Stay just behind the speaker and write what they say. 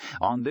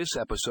On this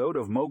episode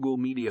of Mogul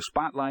Media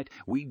Spotlight,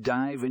 we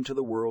dive into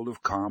the world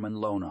of CRM and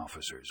loan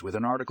officers with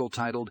an article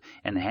titled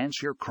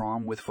Enhance Your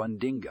CRM with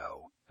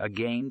Fundingo, a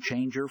game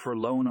changer for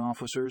loan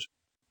officers.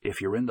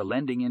 If you're in the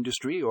lending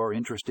industry or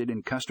interested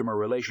in customer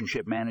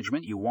relationship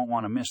management, you won't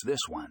want to miss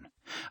this one.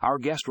 Our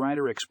guest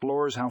writer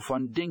explores how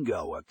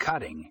Fundingo, a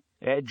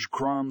cutting-edge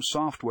CRM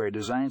software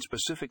designed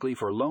specifically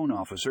for loan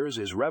officers,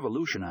 is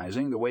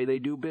revolutionizing the way they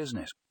do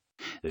business.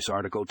 This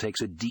article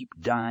takes a deep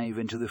dive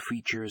into the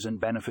features and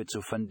benefits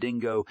of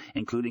Fundingo,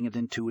 including an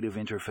intuitive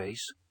interface,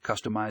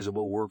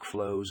 customizable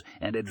workflows,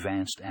 and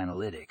advanced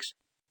analytics.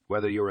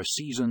 Whether you're a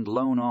seasoned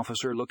loan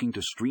officer looking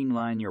to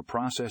streamline your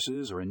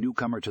processes or a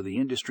newcomer to the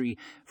industry,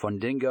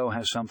 Fundingo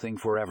has something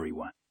for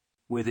everyone.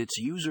 With its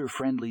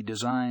user-friendly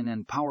design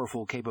and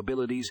powerful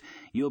capabilities,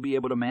 you'll be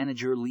able to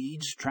manage your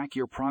leads, track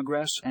your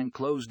progress, and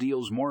close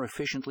deals more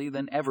efficiently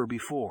than ever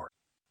before.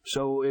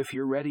 So if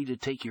you're ready to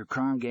take your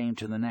CRM game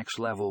to the next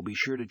level, be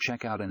sure to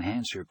check out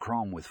Enhance Your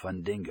CRM with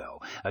Fundingo,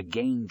 a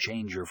game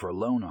changer for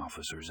loan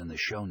officers, in the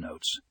show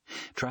notes.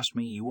 Trust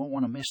me, you won't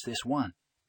want to miss this one.